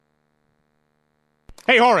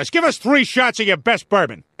Hey, Horace, give us 3 shots of your best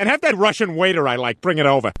bourbon. And have that Russian waiter I like bring it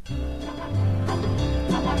over.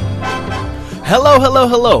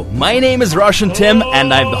 Hello. My name is Russian Tim,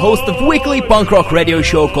 and I'm the host of weekly punk rock radio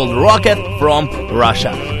show called Rocket from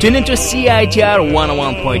Russia. Tune into CITR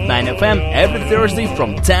 101.9 FM every Thursday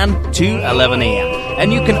from 10 to 11 a.m.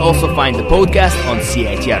 And you can also find the podcast on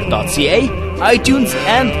CITR.ca, iTunes,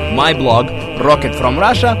 and my blog,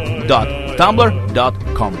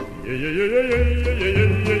 rocketfromrussia.tumblr.com.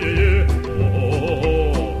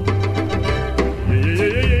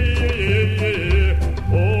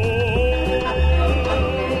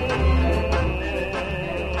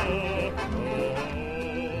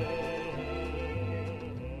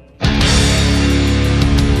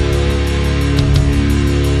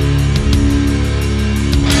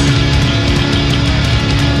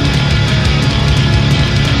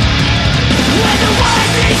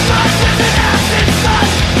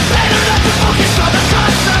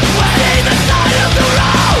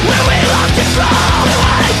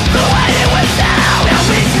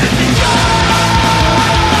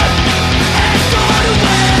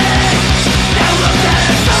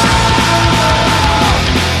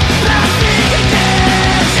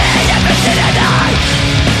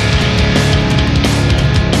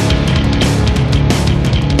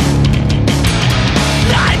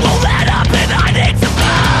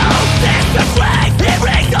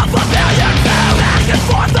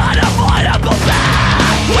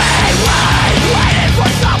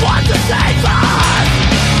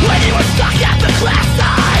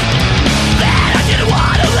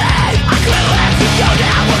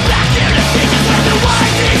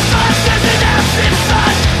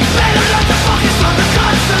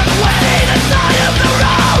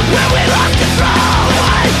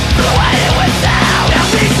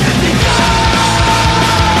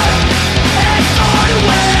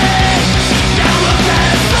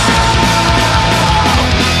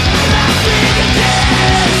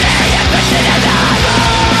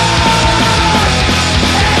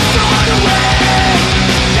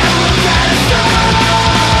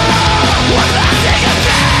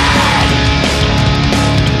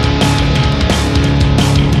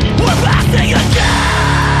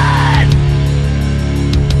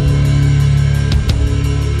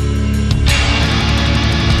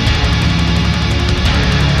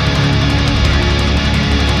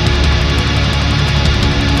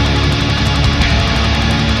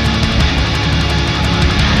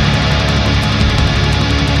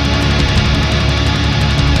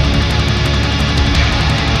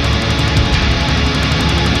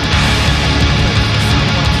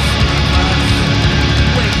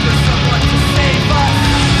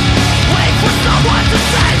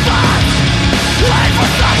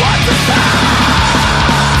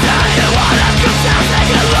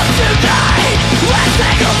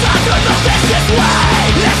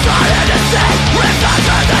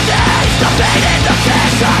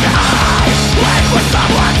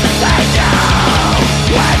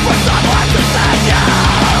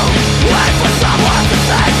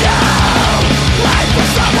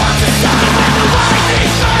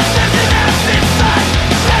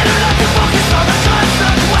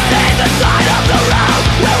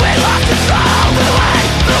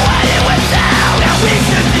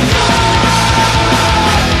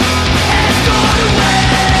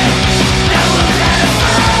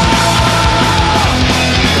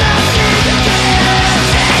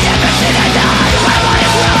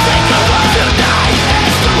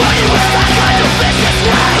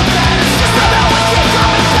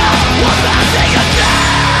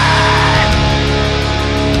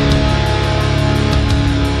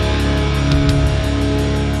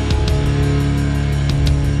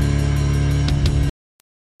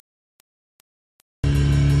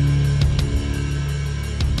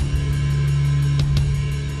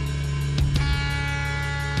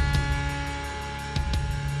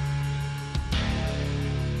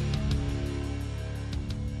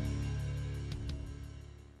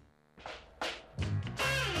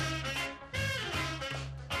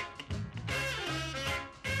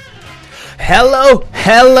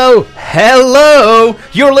 Hello!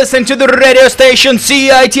 You're listening to the radio station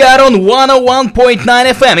CITR on 101.9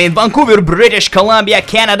 FM in Vancouver, British Columbia,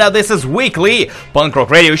 Canada. This is weekly punk rock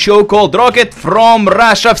radio show called Rocket from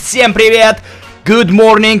Russia. Всем привет! Good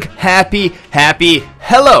morning, happy,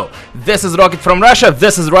 hello. This is Rocket from Russia,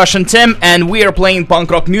 this is Russian Tim, and we are playing punk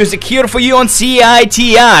rock music here for you on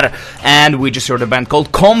CITR. And we just heard a band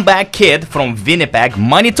called Comeback Kid from Winnipeg,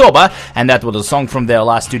 Manitoba, and that was a song from their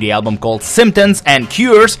last studio album called Symptoms and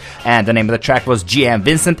Cures, and the name of the track was GM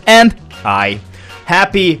Vincent and I.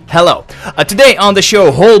 Happy hello. Today on the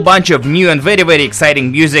show, whole bunch of new and very, very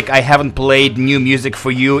exciting music. I haven't played new music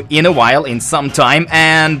for you in a while, in some time,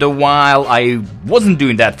 and while I wasn't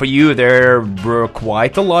doing that for you, there were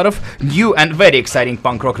quite a lot of new and very exciting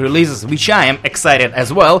punk rock releases, which I am excited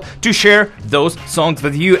as well to share those songs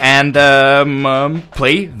with you and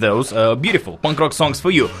play those beautiful punk rock songs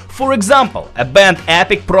for you. For example, a band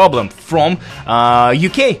Epic Problem from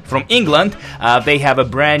UK, from England. They have a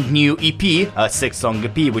brand new EP, a 6-song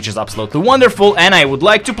EP, which is absolutely wonderful, and I would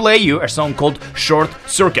like to play you a song called Short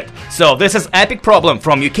Circuit. So this is Epic Problem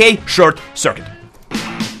from UK, Short Circuit.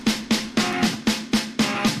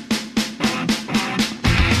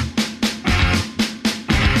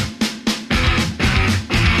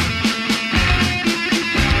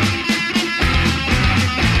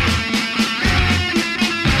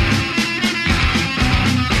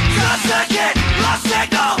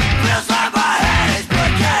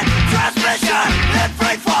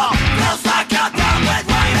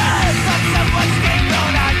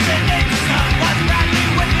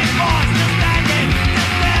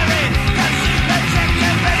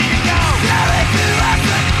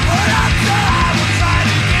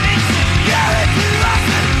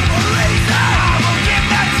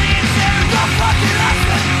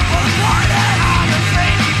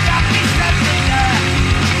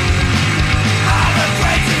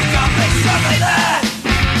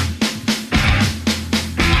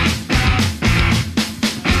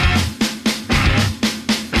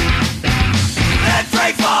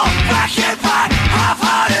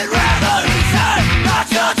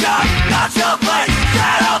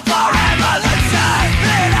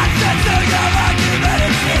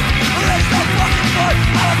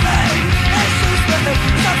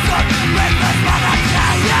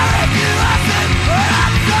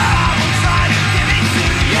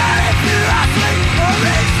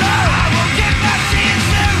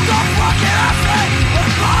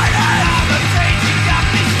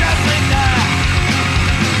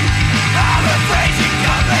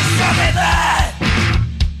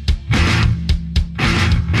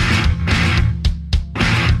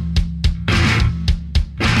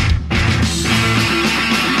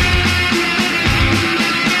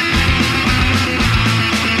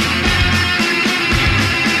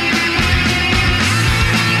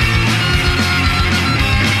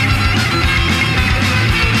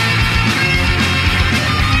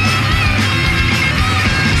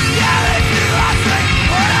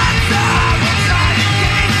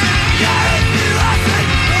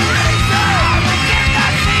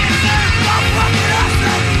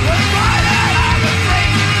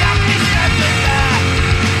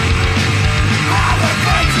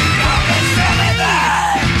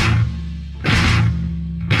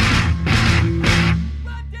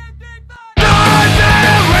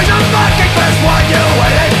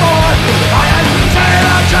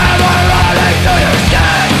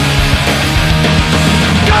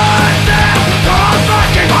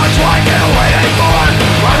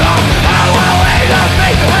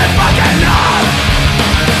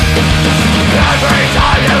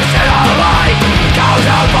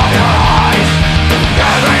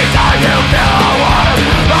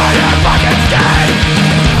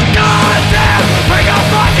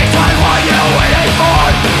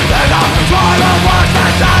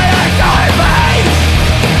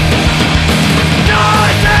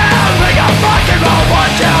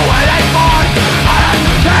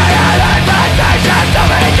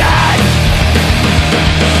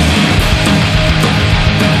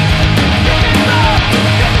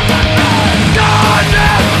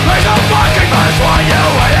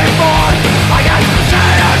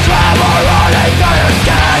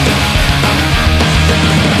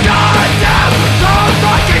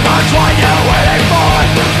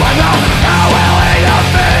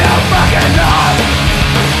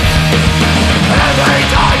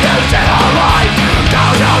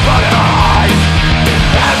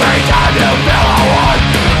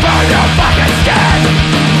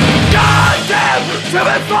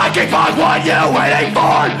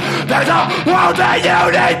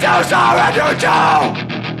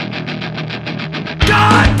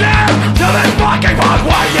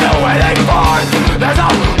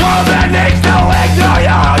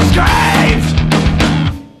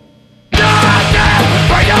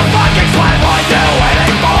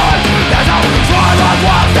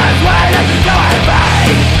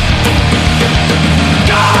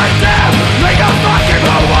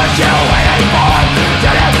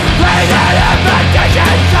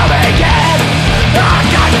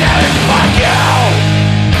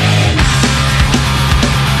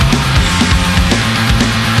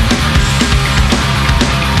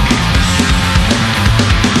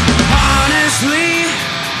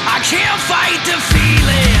 can't fight the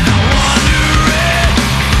feeling. I'm wondering,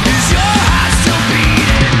 is your heart still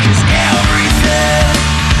beating? 'Cause everything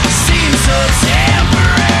seems so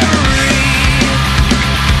temporary.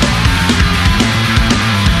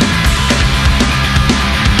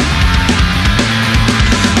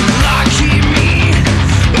 Lucky me,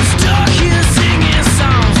 I'm stuck here singing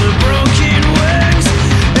songs with broken wings,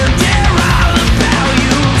 and they're all about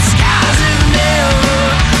you. Skies have never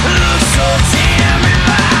looked so damn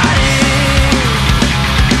inviting.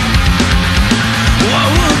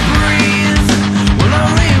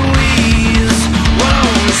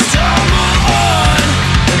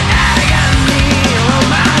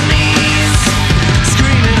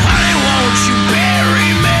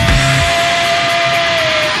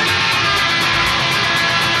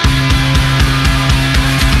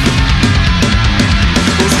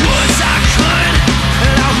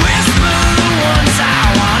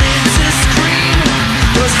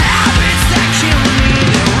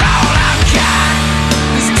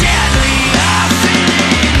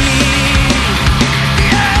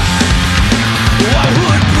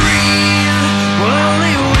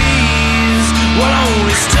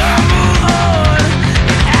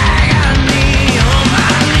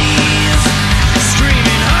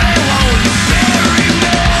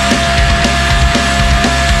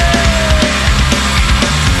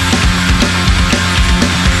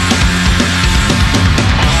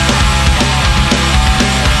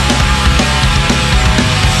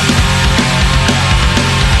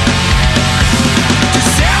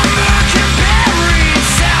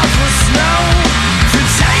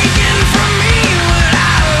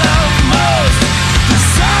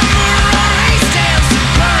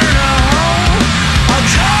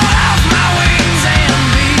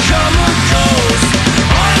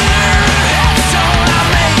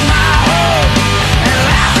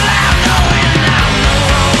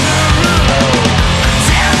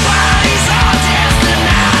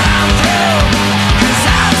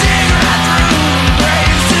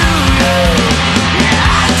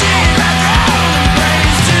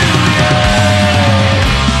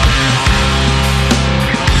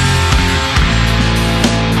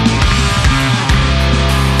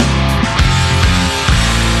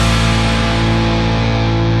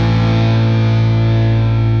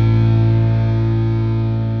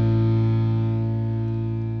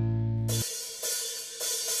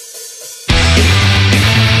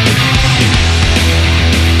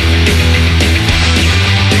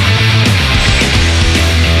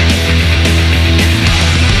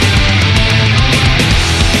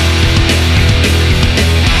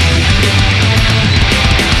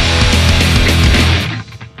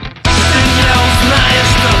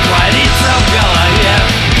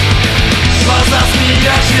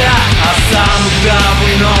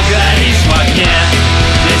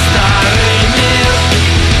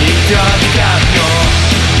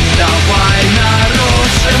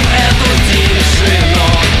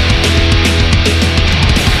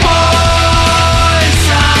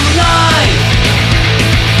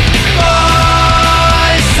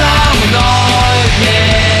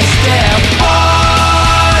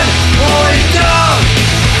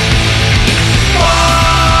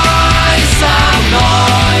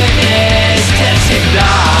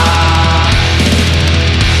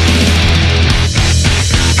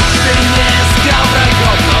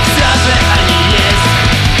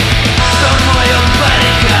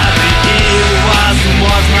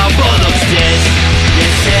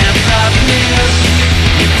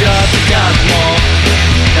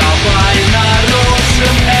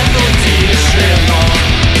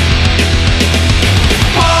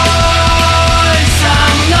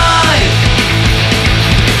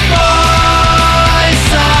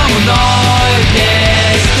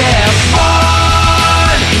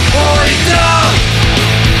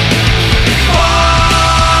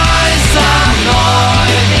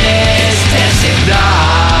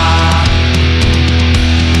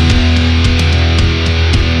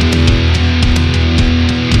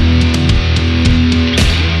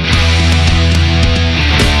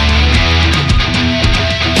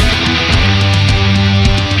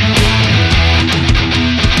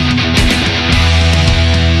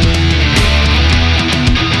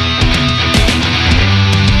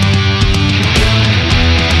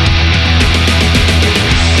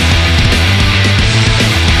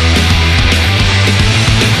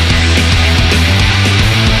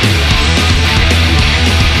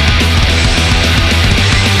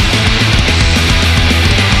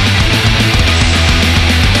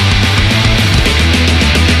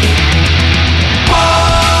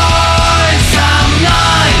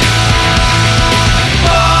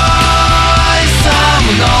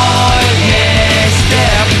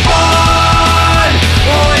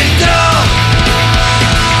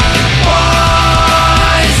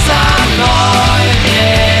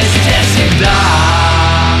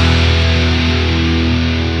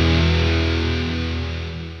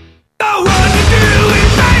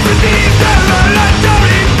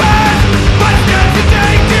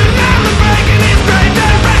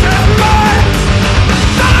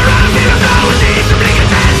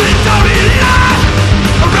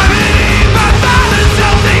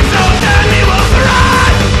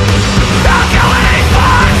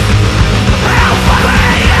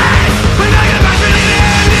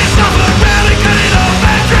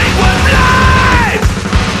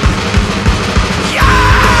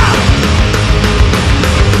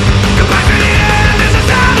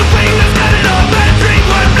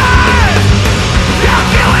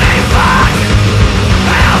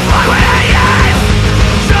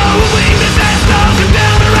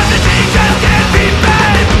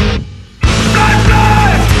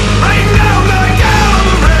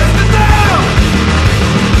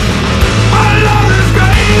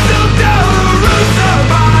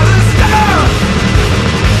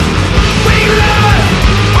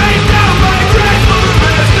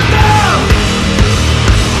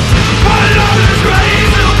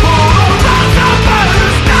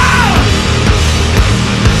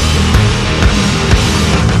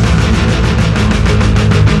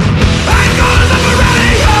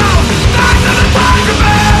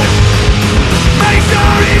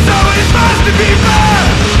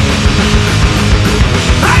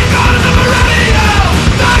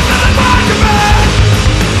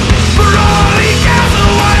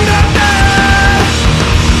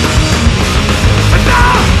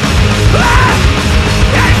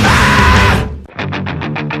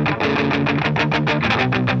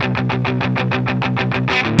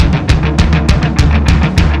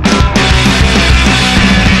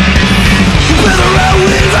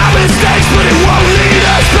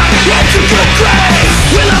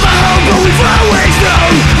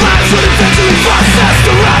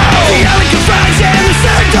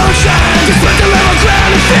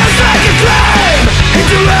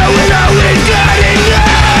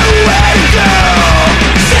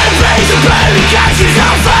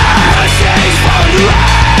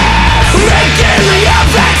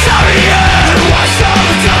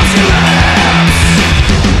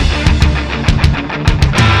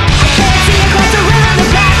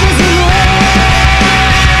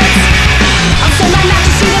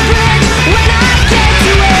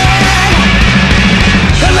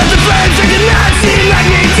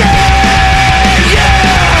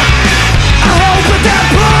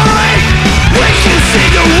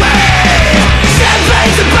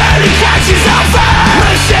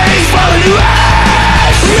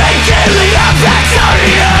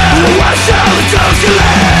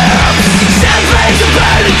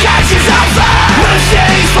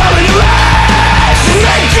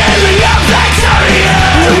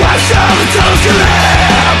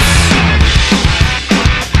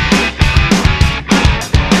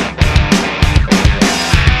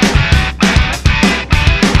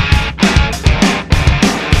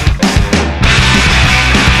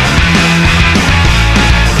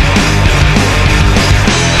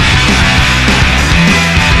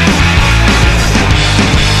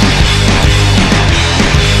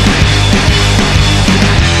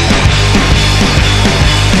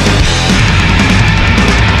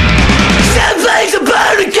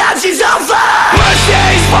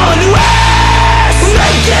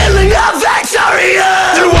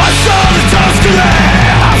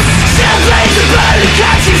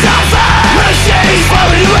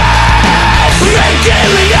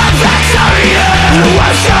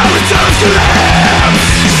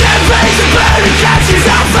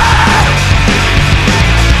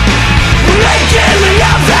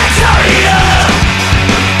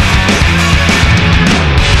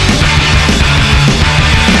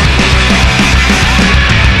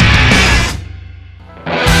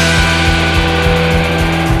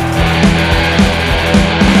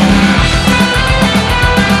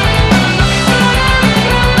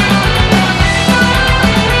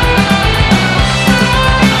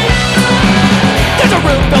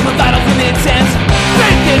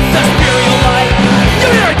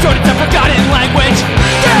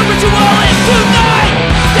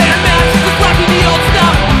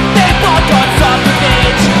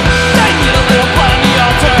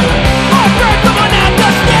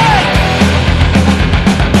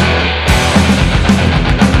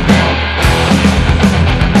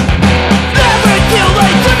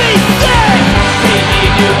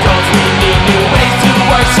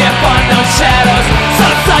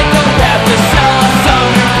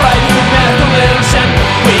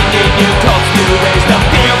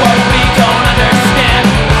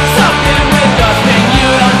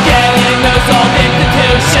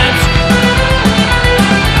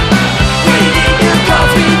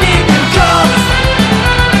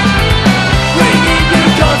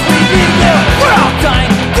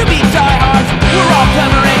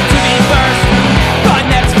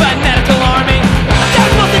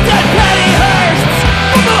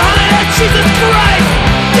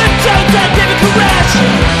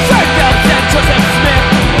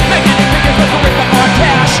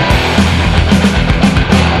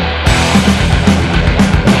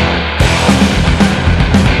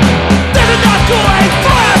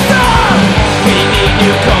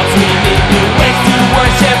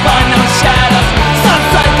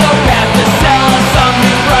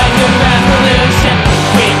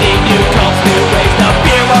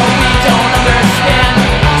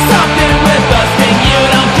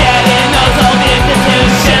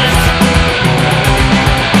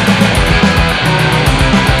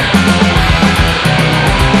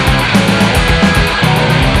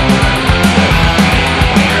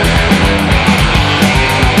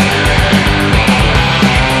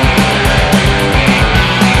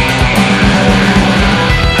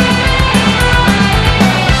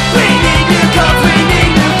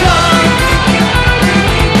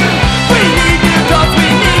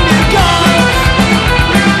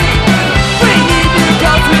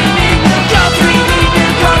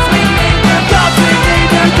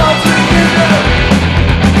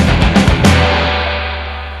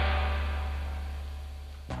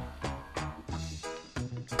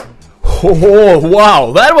 Oh,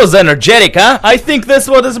 wow, that was energetic, huh? I think this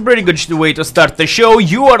was a pretty good way to start the show.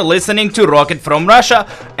 You are listening to Rocket from Russia.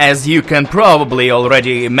 As you can probably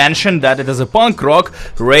already mention, that it is a punk rock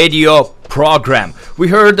radio program. We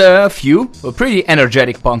heard a few pretty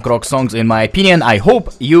energetic punk rock songs, in my opinion. I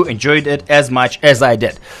hope you enjoyed it as much as I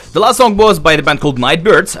did. The last song was by the band called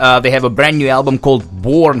Nightbirds. They have a brand new album called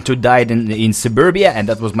Born to Die in Suburbia, and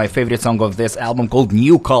that was my favorite song of this album called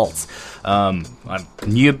New Cults.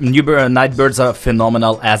 Nightbirds are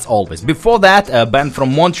phenomenal as always. Before that, a band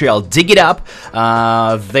from Montreal, Dig It Up,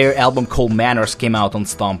 their album called Manners came out on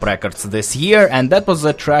Stomp Records this year, and that was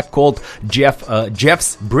a track called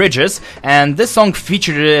Jeff's Bridges, and this song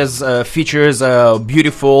features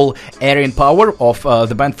beautiful airing power of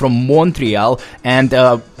the band from Montreal, and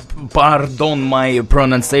pardon my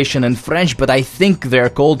pronunciation in French, but I think they're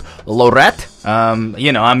called Lorette.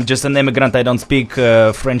 I'm just an immigrant, I don't speak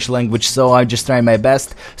French language, so I'm just trying my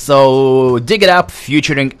best. So, Dig It Up,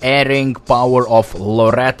 featuring airing power of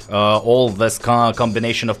Lorette. All this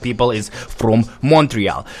combination of people is from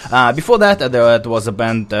Montreal. Before that, there was a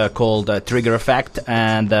band called Trigger Effect,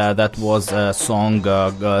 and that was a song,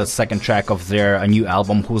 second track of their new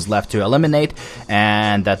album, Who's Left to Eliminate,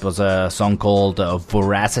 and that was a song called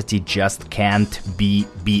Voracity Just Can't Be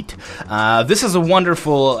Beat. This is a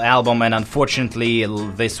wonderful album, and unfortunately,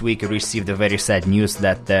 this week I received a very sad news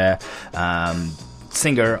that the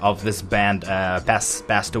singer of this band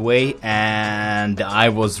passed away, and I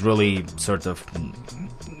was really sort of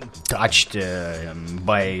touched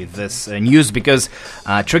by this news, because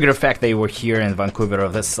Trigger Effect, they were here in Vancouver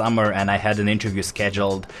this summer, and I had an interview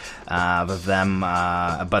scheduled with them,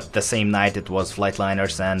 but the same night it was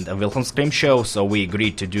Flatliners and a Wilhelm Scream show, so we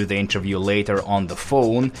agreed to do the interview later on the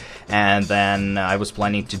phone, and then I was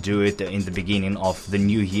planning to do it in the beginning of the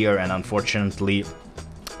new year, and unfortunately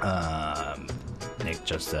Nick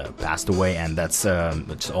just passed away, and that's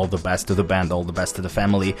all the best to the band, all the best to the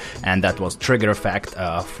family, and that was Trigger Effect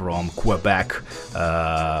from Quebec,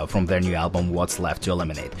 from their new album What's Left to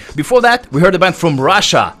Eliminate. Before that, we heard a band from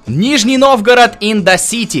Russia, Nizhny Novgorod in the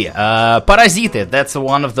city, Паразиты. That's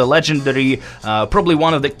one of the legendary, probably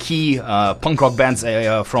one of the key punk rock bands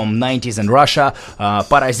from 90s in Russia,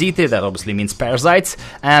 Паразиты, that obviously means parasites,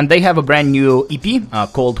 and they have a brand new EP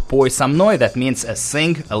called Poi Со Мной, that means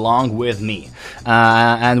Sing Along With Me.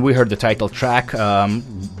 And we heard the title track,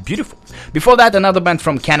 beautiful. Before that, another band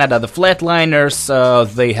from Canada, the Flatliners.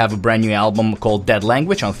 They have a brand new album called Dead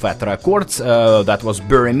Language on Fat Records. That was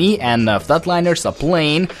Bury Me, and Flatliners are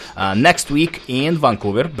playing next week in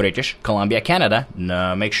Vancouver, British Columbia, Canada.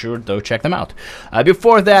 Make sure to check them out.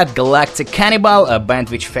 Before that, Galactic Cannibal, a band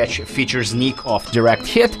which features Nick of Direct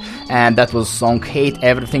Hit, and that was song Hate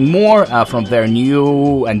Everything More from their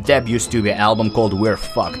new and debut studio album called We're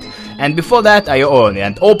Fucked. And before that, I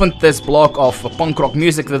opened this block of punk rock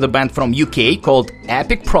music with a band from UK called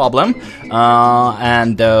Epic Problem,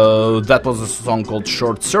 and that was a song called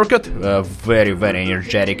Short Circuit, a very, very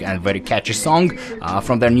energetic and very catchy song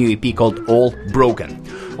from their new EP called All Broken.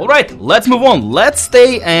 Alright, let's move on. Let's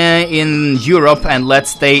stay in Europe, and let's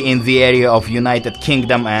stay in the area of United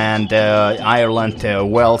Kingdom and Ireland,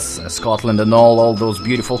 Wales, Scotland, and all those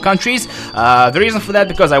beautiful countries. The reason for that,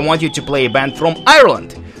 because I want you to play a band from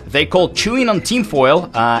Ireland. They called Chewing on Tinfoil,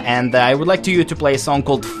 and I would like you to play a song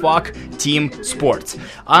called Fuck Team Sports.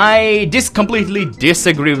 I completely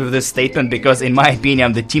disagree with this statement, because in my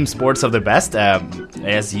opinion the team sports are the best.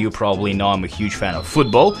 As you probably know, I'm a huge fan of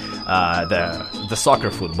football, the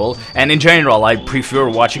soccer football, and in general I prefer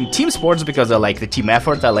watching team sports because I like the team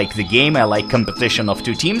effort, I like the game, I like competition of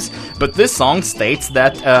two teams, but this song states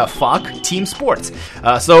that fuck team sports.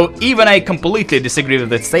 So even I completely disagree with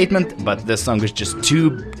that statement, but this song is just too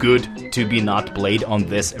good to be not played on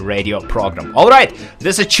this radio program. Alright,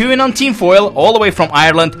 this is Chewing on Tinfoil, all the way from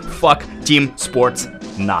Ireland. Fuck team sports,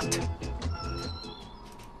 not.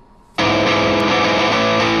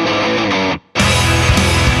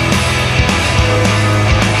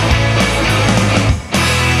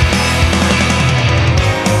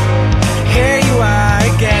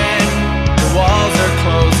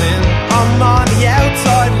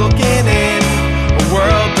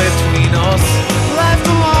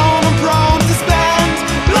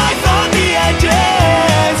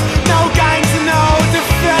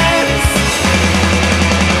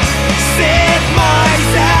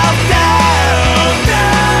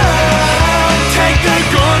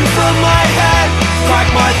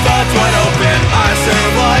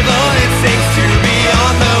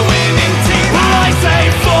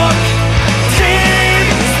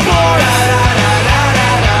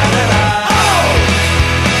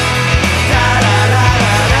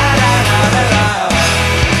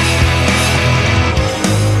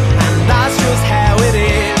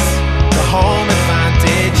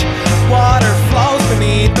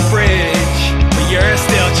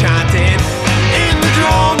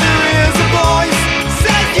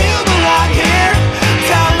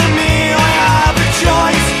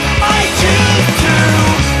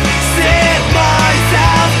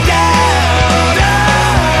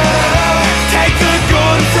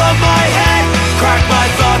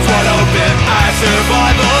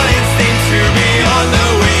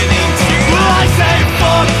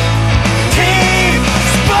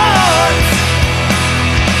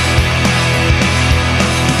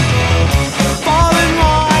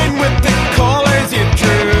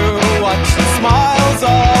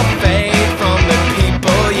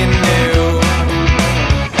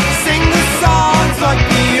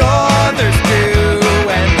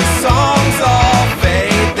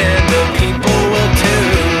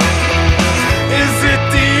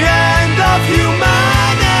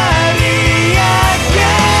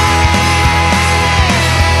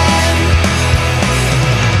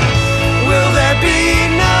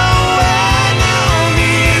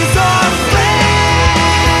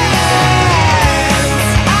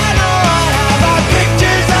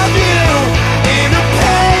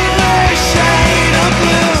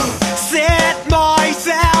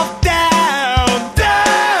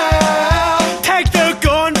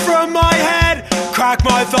 crack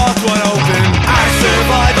my thoughts wide open. Our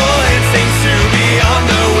survival instincts to be on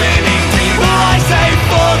the winning team. Well, I say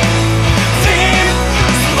fuck team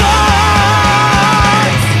sports.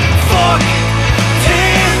 Fuck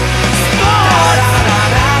team sports.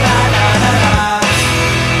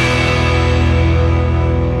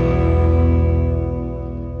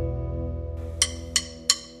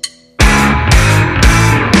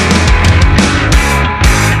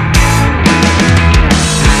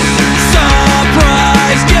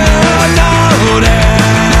 Surprised you noticed.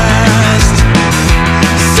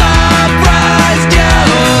 Surprised you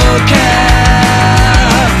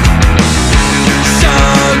care. So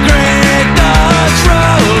great the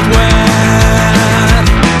truth with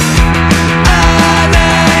an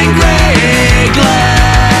angry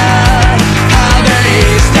glare. How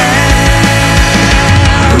they stare.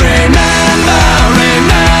 Remember,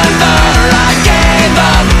 I gave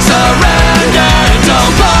up, surrendered.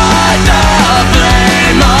 Don't put the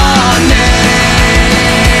blame on me.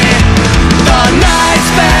 The night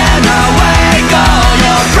spent awake, all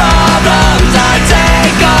your problems I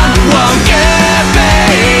take on won't give me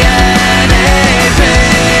any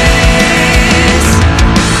peace.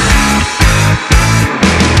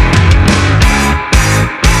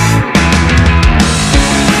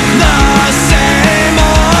 The same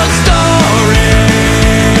old story,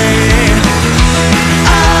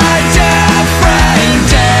 a different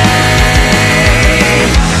day.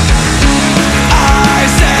 I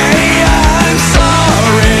say I'm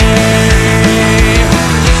sorry.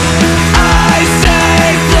 I say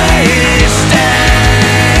please stay,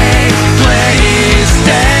 please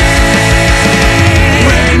stay.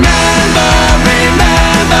 Remember,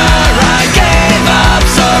 I gave up,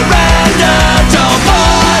 surrendered. Don't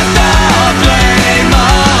put the blame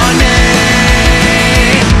on me.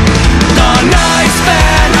 The night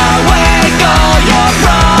spent awake, all your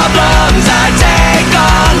problems I take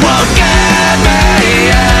on won't give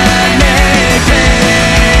me any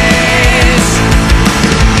peace.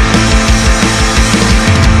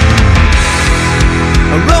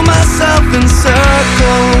 I wrote myself in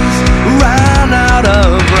circles, ran out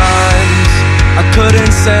of rhymes. I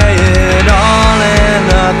couldn't say it all in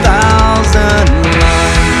 1,000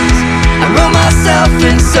 lines. I wrote myself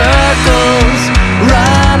in circles,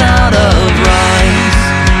 ran out of rhymes.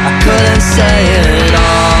 I couldn't say it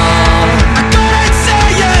all. I couldn't say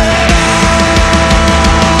it all.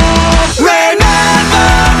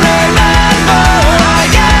 Remember, I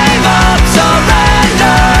gave up,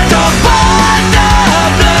 surrendered. Don't put the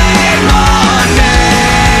blame on me.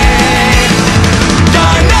 The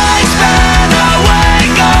night spent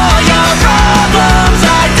awake, all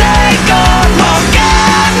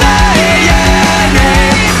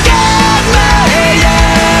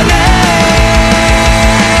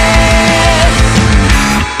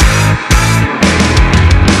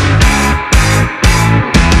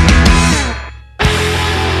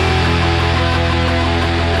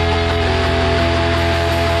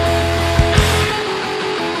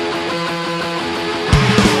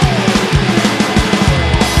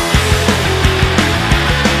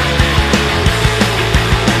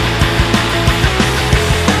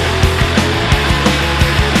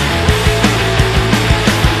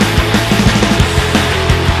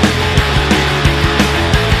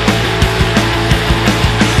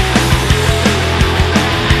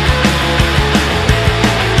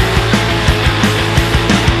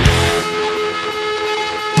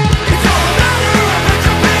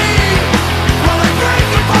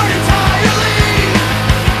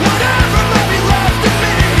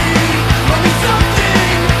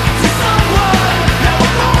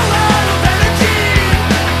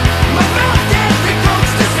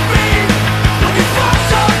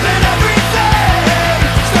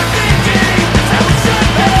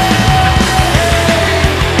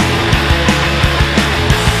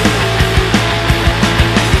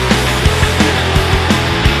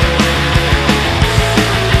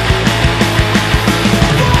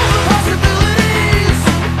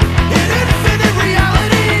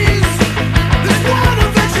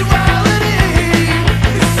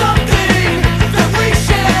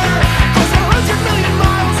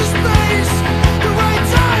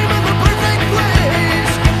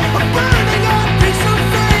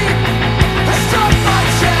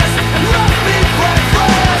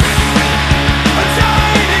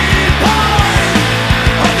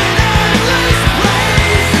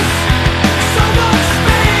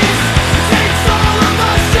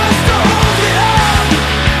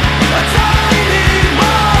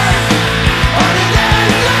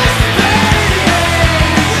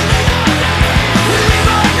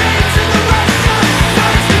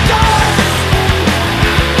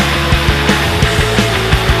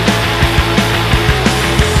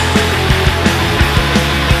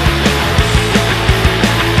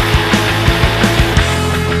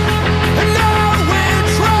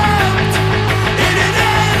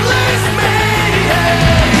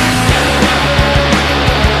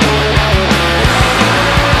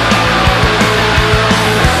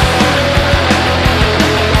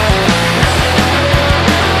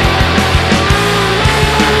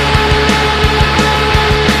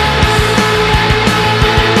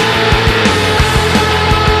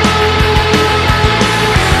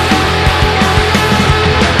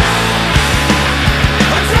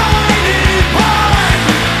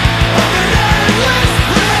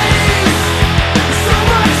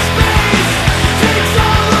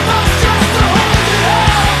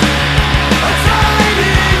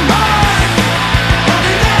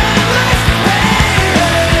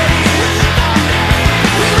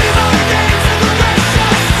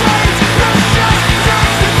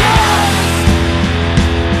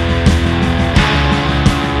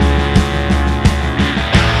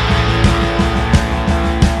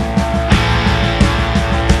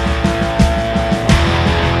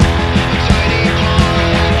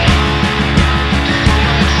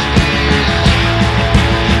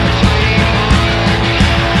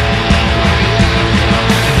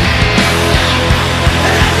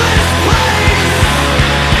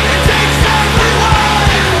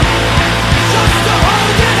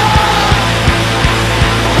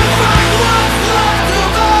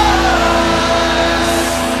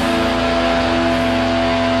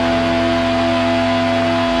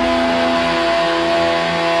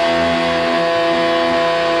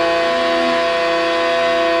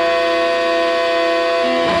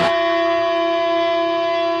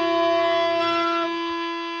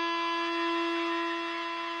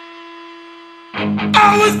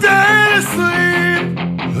was dead asleep.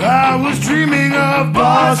 I was dreaming of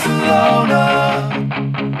Barcelona.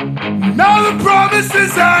 Now the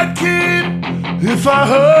promises I'd keep if I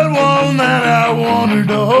heard one that I wanted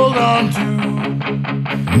to hold on to.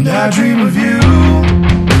 And I dream of you.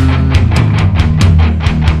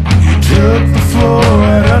 You took the floor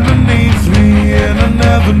right underneath me, and I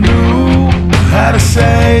never knew how to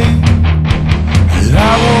say that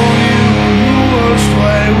I want you in the worst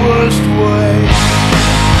way, worst way.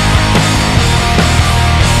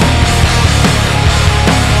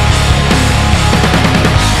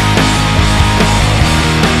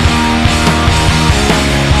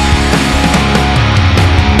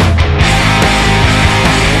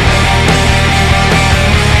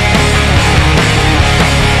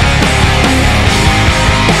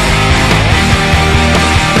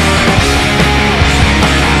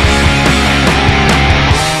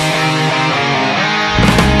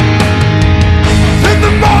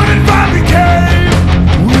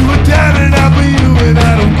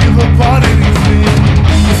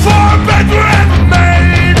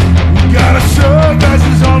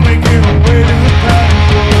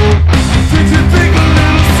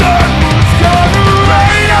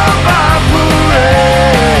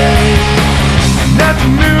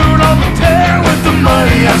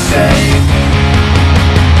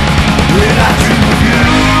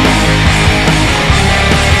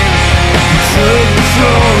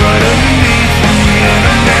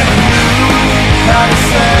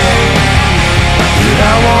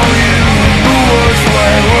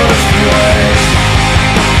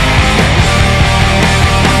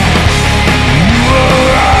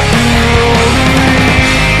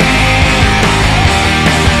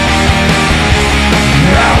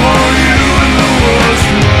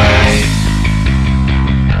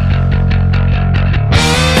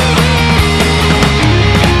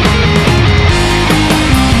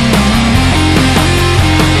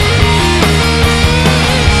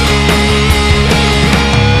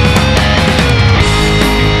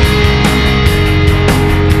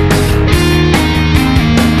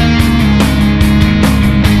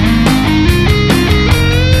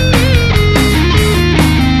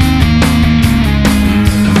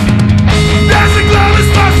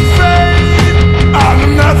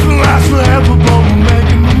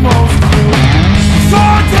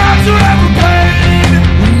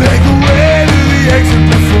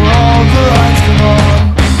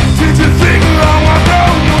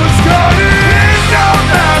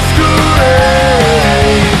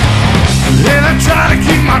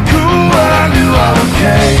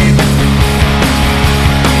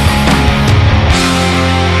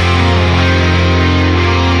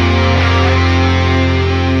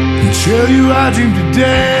 Tell you I dream to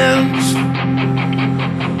dance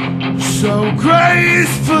so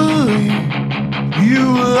gracefully. You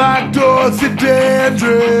were like Dorothy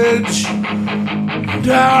Dandridge, and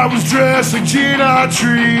I was dressed like Gene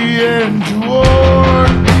Autry, and you wore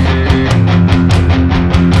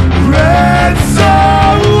red so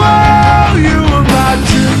well. You were my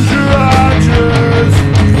Ginger Rogers,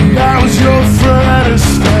 and I was your Fred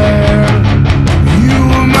Astaire. You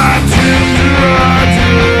were my Ginger Rogers.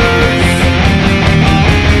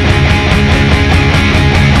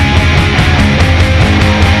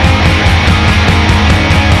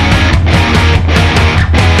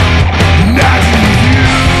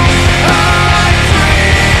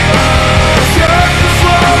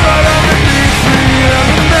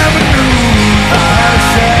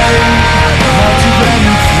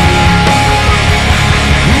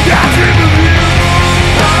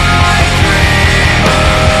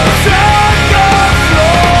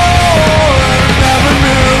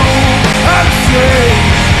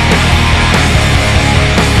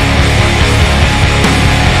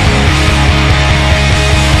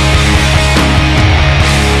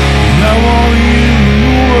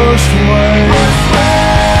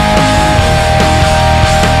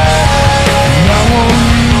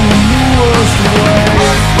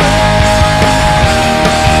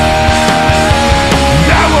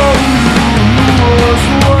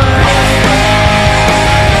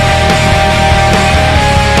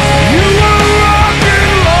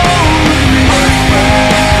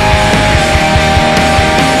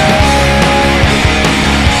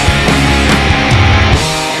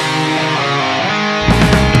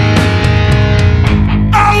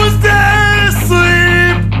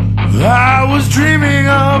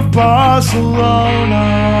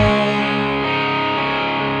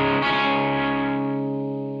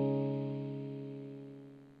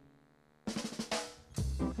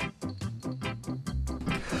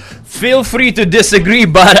 Feel free to disagree,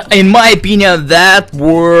 but in my opinion, that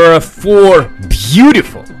were four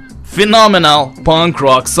beautiful, phenomenal punk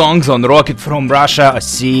rock songs on Rocket from Russia,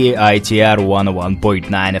 CITR 101.9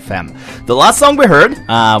 FM. The last song we heard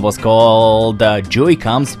was called Joy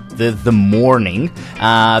Comes with the Morning.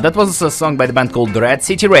 That was a song by the band called Red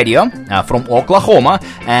City Radio from Oklahoma,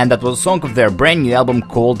 and that was a song of their brand new album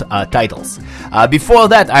called Titles. Before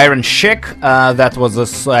that, Iron Chick, that was the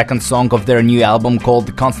second song of their new album called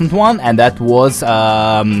The Constant One, and that was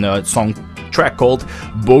a song track called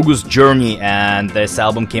Bogus Journey, and this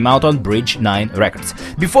album came out on Bridge 9 Records.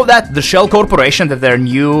 Before that, the Shell Corporation did their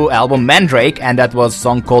new album Mandrake, and that was a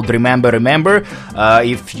song called Remember Remember.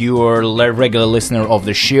 If you're a regular listener of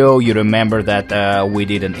the show, you remember that we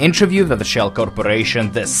did an interview with the Shell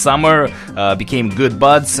Corporation this summer, became good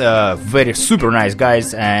buds, very super nice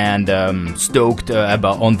guys, and stoked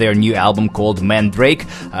on their new album called Mandrake,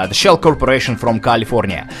 the Shell Corporation from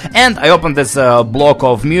California. And I opened this block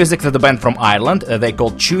of music with the band from Ireland. They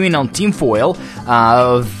called Chewing on Tinfoil.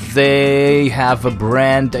 They have a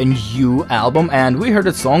brand new album, and we heard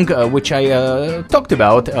a song which I talked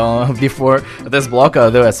about before this block.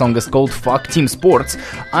 The song is called Fuck Team Sports.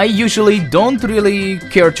 I usually don't really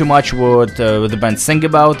care too much what the band sing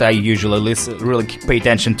about. I usually really pay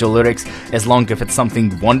attention to lyrics as long as it's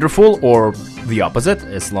something wonderful, or the opposite,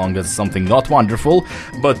 as long as something not wonderful.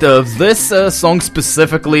 But this song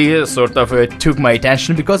specifically sort of took my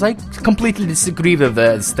attention because I completely disagree with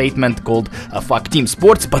the statement called Fuck Team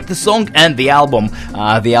Sports, but the song and the album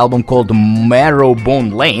called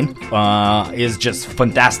Marrowbone Lane is just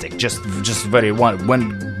fantastic, just very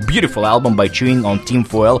one beautiful album by Chewing on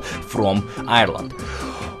Tinfoil from Ireland.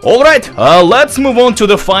 Alright, let's move on to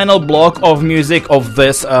the final block of music of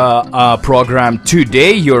this program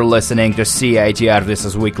today. You're listening to CITR. This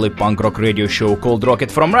is weekly punk rock radio show called Rocket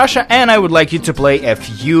from Russia, and I would like you to play a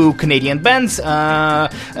few Canadian bands,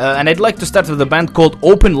 and I'd like to start with a band called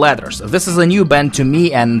Open Letters. This is a new band to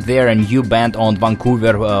me, and they're a new band on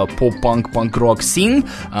Vancouver punk rock scene.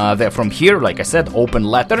 They're from here, like I said, Open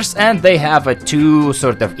Letters, and they have two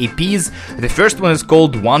sort of EPs. The first one is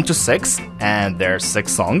called 1 to 6, and there are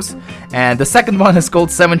 6 songs. And the second one is called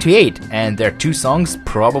 7 to 8, and there are 2 songs,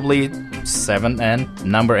 probably 7 and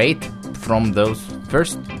number 8 from those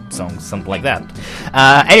first songs, something like that.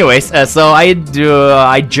 So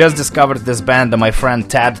I just discovered this band, and my friend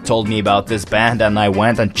Tad told me about this band, and I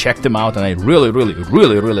went and checked them out, and I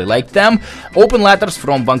really liked them. Open Letters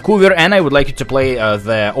from Vancouver, and I would like you to play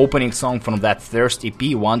the opening song from that first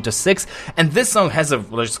EP, 1 to 6, and this song has a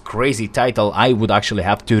crazy title. I would actually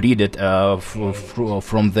have to read it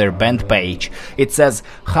from their band page. It says,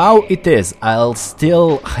 "How it is, I'll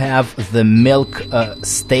still have the milk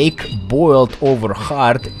steak boiled over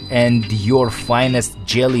hard and your finest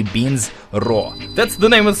jelly beans raw." That's the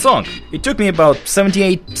name of the song. It took me about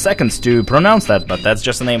 78 seconds to pronounce that, but that's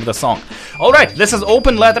just the name of the song. Alright, this is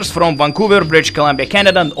Open Letters from Vancouver, British Columbia,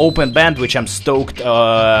 Canada, an open band, which I'm stoked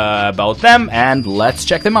about them, and let's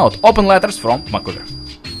check them out. Open Letters from Vancouver.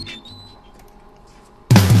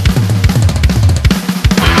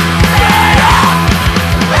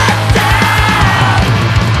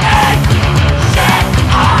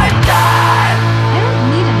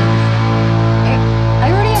 I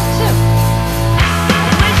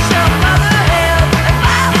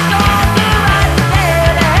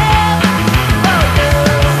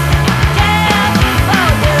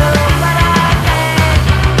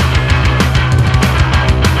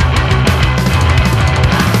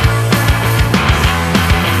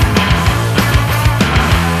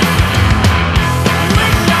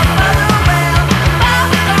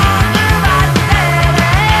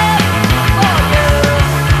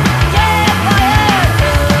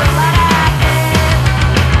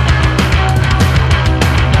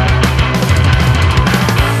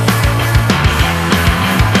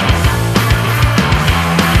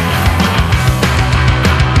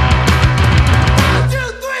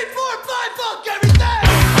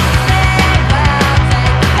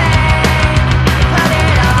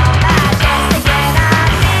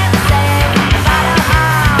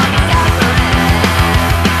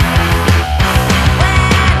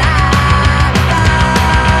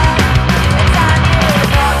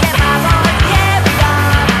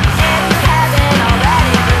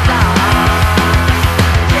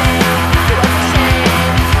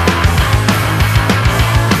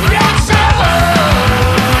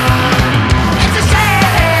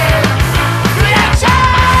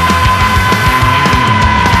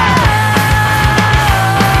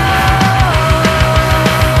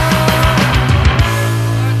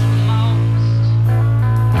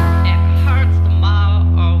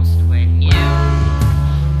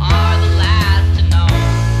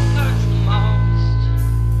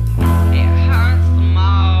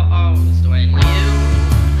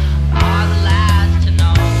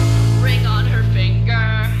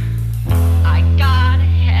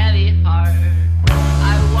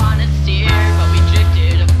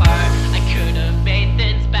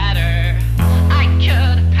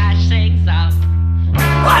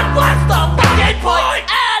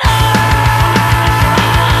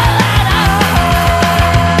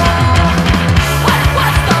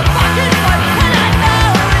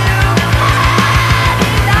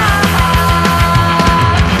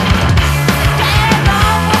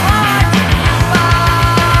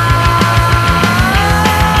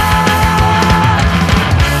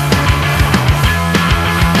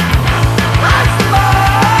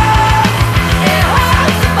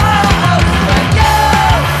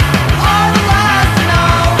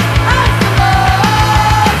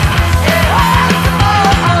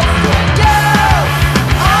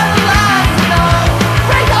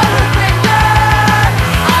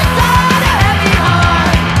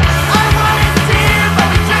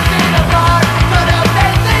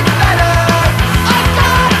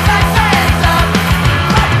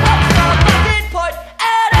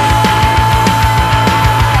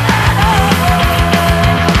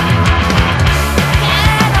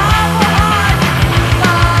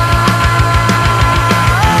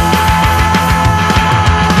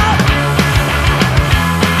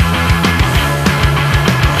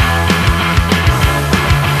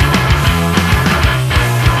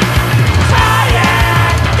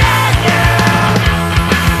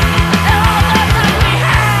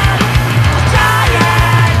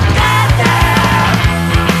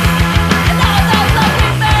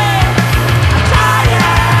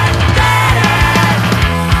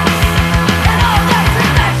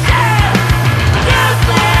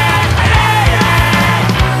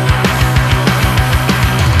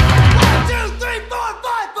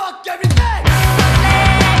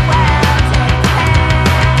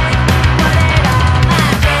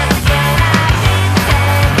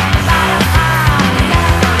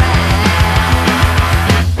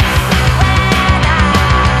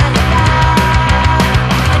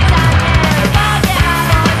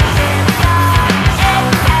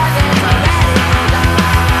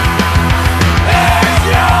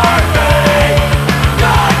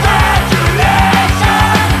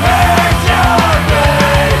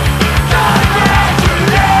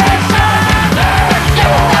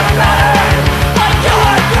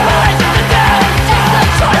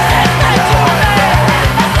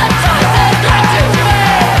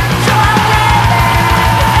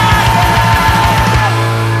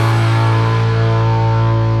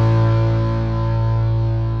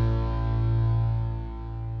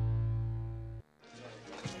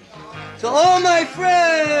To all my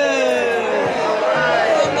friends!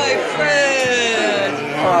 All my friends!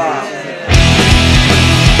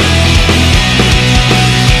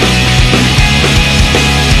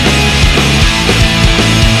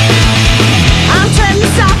 I'm turning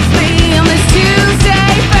softly on this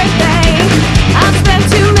Tuesday birthday. I've spent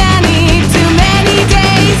too many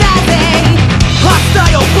days as a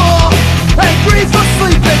Hostile bull, angry for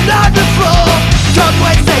sleeping on the floor. Come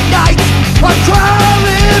Wednesday night, I'm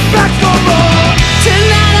crawling back for more.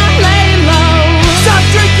 tonight I'm laying low. Stop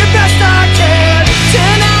drinking best I can.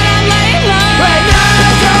 Tonight I'm laying low. And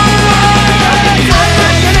I don't wanna go. I'm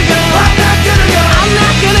not gonna go. I'm not gonna go. I'm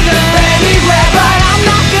not gonna go Anywhere but I'm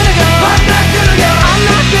not gonna go. I'm not gonna go. I'm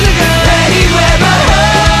not gonna go Anywhere but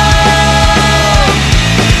home.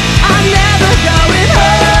 I'm never going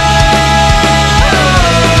home.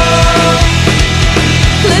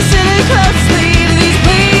 Listening closely to these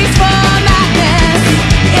pleas for madness.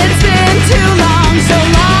 It's been too long, so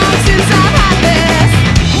long since I've had this.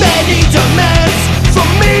 Many demands for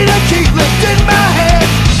me to keep lifting my head.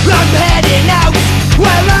 I'm heading out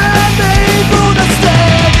while I'm able to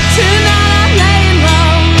stand. Tonight I'm laying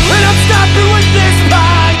low. And I'm stopping with this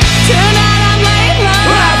pie. Tonight I'm laying low.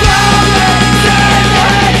 I've already said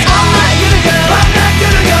that I'm not gonna go. I'm not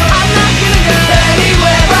gonna go. I'm not gonna go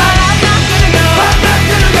Anywhere but I'm not gonna go. I'm not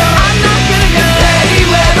gonna go. I'm not gonna go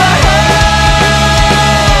Anywhere but home.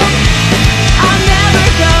 I'm never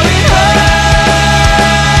going home.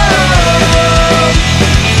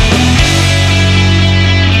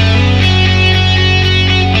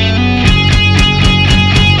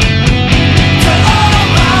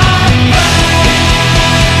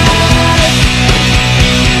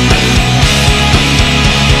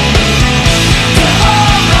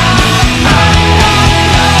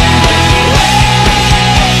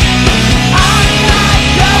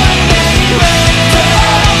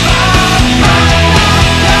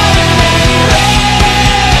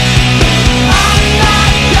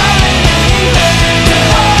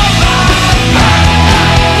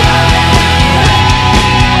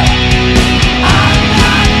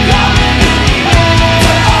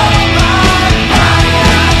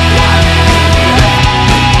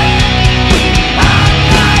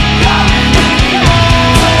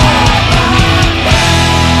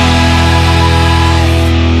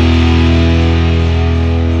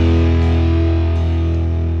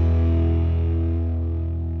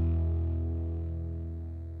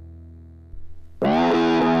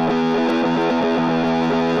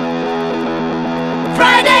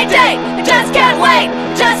 Friday date, just can't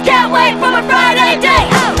wait for my Friday date.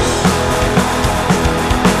 Oh.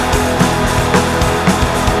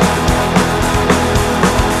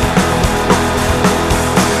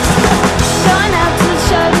 Going out to the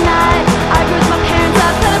show tonight. I agree with my parents, I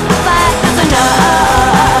put up a fight. 'Cause I know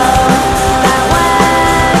that when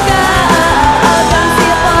I go, don't see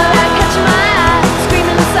a boy that catching my eye,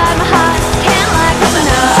 screaming inside my heart, can't lie. 'Cause I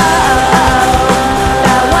know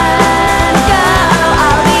that when I go,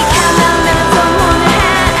 I'll be counting down the minutes on one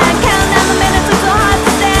hand and counting down the minutes until hard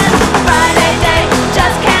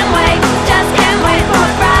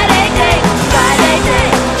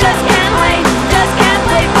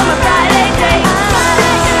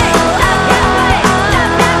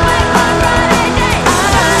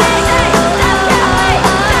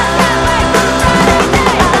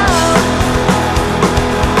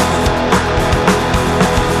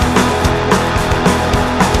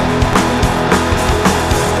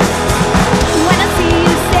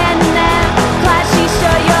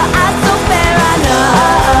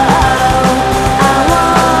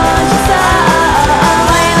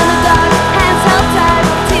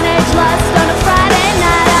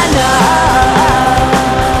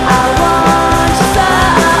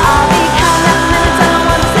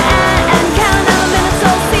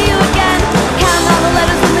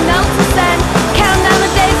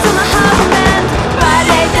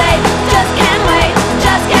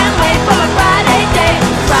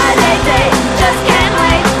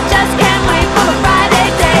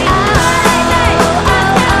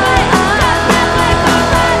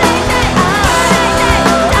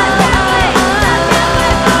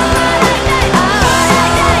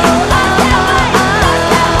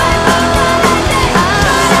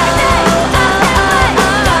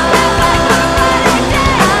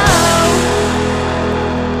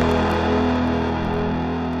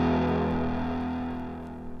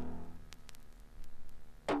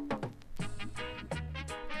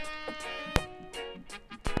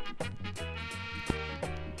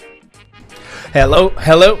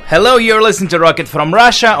Hello, you're listening to Rocket from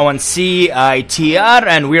Russia on CITR,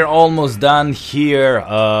 and we're almost done here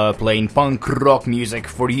playing punk rock music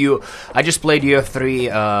for you. I just played you 3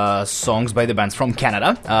 songs by the bands from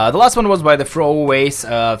Canada. The last one was by the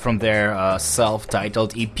Throwaways from their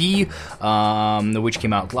self-titled EP, which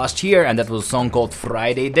came out last year, and that was a song called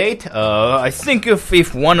Friday Date. I think if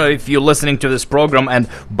you're listening to this program and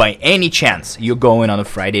by any chance you're going on a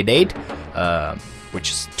Friday date, which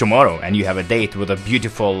is tomorrow, and you have a date with a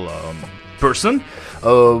beautiful person,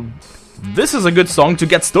 this is a good song to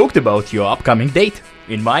get stoked about your upcoming date,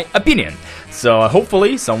 in my opinion. So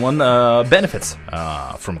hopefully someone benefits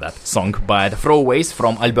from that song by the Throwaways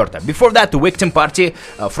from Alberta. Before that, the Victim Party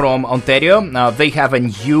from Ontario. They have a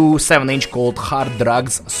new 7-inch called Hard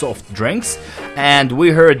Drugs Soft Drinks, and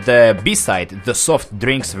we heard the B-side, the soft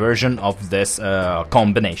drinks version of this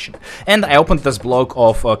combination. And I opened this blog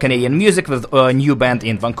of Canadian music with a new band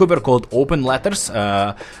in Vancouver called Open Letters.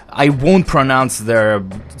 I won't pronounce their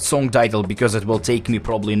song title because it will take me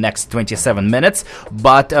probably next 27 minutes,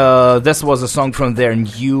 but this was a song from their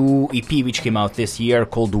new EP which came out this year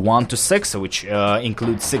called 1 to 6, which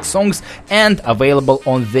includes 6 songs and available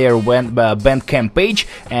on their Bandcamp page.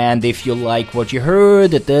 And if you like what you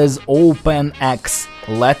heard, it is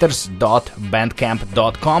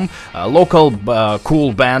openxletters.bandcamp.com, a local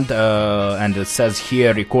cool band, and it says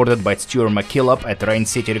here recorded by Stu McKillop at Rain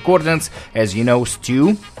City Recordings. As you know,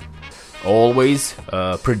 Stu always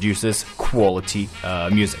produces quality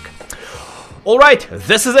music. Alright,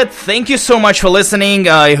 this is it. Thank you so much for listening.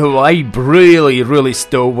 I really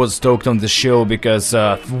was stoked on the show because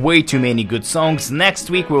way too many good songs.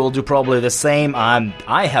 Next week we will do probably the same.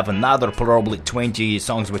 I have another probably 20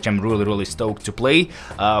 songs which I'm really stoked to play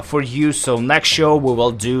for you. So next show we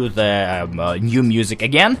will do the new music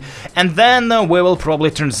again, and then we will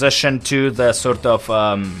probably transition to the sort of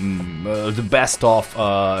the best of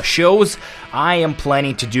shows. I am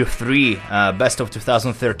planning to do 3 best of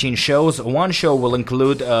 2013 shows. One show will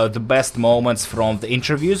include the best moments from the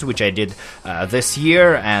interviews which I did this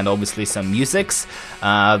year, and obviously some musics.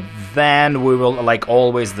 Then we will, like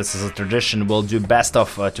always, this is a tradition, we'll do best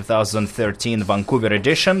of 2013 Vancouver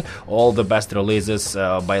edition, all the best releases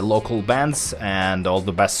by local bands and all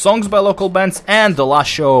the best songs by local bands, and the last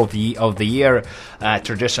show of the year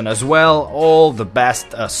tradition as well, all the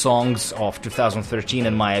best songs of 2013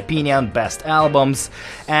 in my opinion, best albums.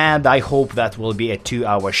 And I hope that will be a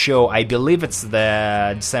 2-hour show. I believe it's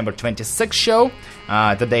the December 26th show,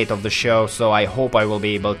 the date of the show, so I hope I will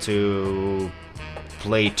be able to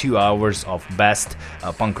play 2 hours of best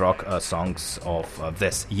punk rock songs of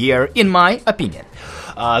this year, in my opinion.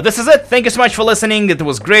 This is it. Thank you so much for listening. It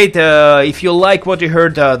was great. If you like what you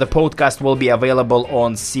heard, the podcast will be available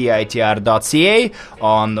on CITR.ca,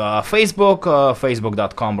 on Facebook,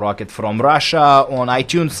 facebook.com Rocket from Russia, on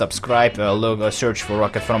iTunes. Subscribe, search for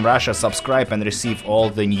Rocket from Russia, subscribe, and receive all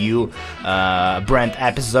the new brand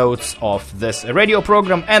episodes of this radio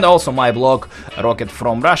program, and also my blog,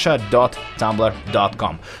 rocketfromrussia.tumblr.com.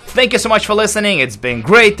 Thank you so much for listening. It's been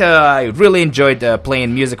great. I really enjoyed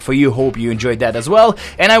playing music for you. Hope you enjoyed that as well.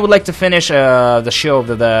 And I would like to finish the show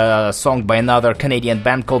with the song by another Canadian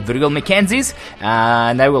band called The Real Mackenzies,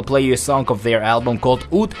 and I will play you a song of their album called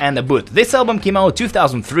Oot and a Boot. This album came out in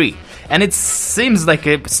 2003, and it seems like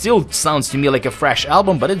it still sounds to me like a fresh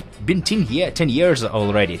album, but it's been 10 years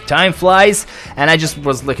already. Time flies, and I just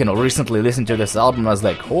was like, recently listened to this album, and I was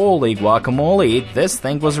like, holy guacamole, this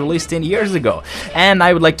thing was released 10 years ago. And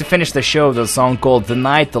I would like to finish the show with a song called The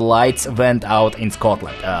Night the Lights Went Out in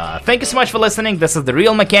Scotland. Thank you so much for listening. This is The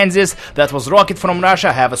Real Mackenzies. That was Rocket from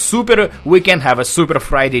Russia. Have a super weekend. Have a super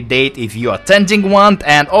Friday date if you're attending one.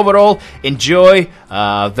 And overall, enjoy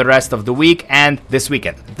the rest of the week and this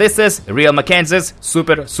weekend. This is Real Mackenzies.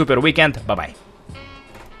 Super weekend. Bye-bye.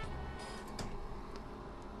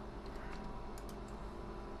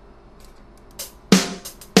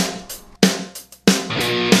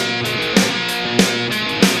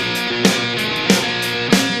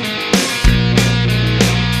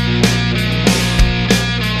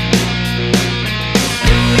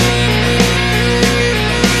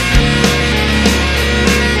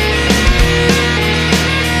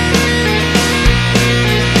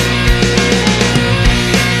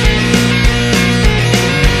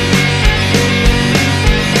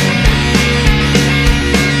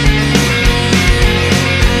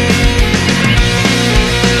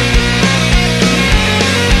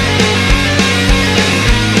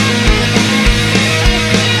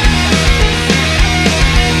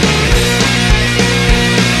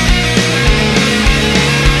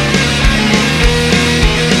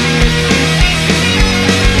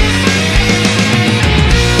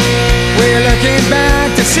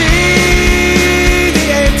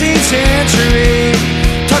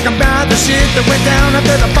 that went down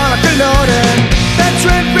after the fall of Culloden. That's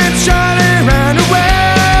when Prince Charlie ran away.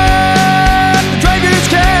 The dragons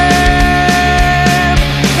came.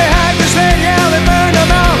 They had to slay, yeah, they burned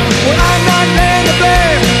them out. Well, I'm not laying the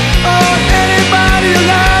blame on anybody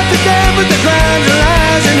alive today, but the crimes and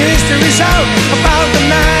lies and history shout about the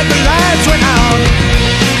night the lights went out.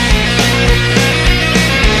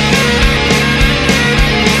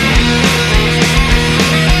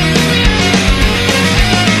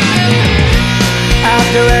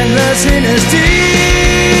 After endless in his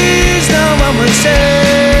deeds, no one would say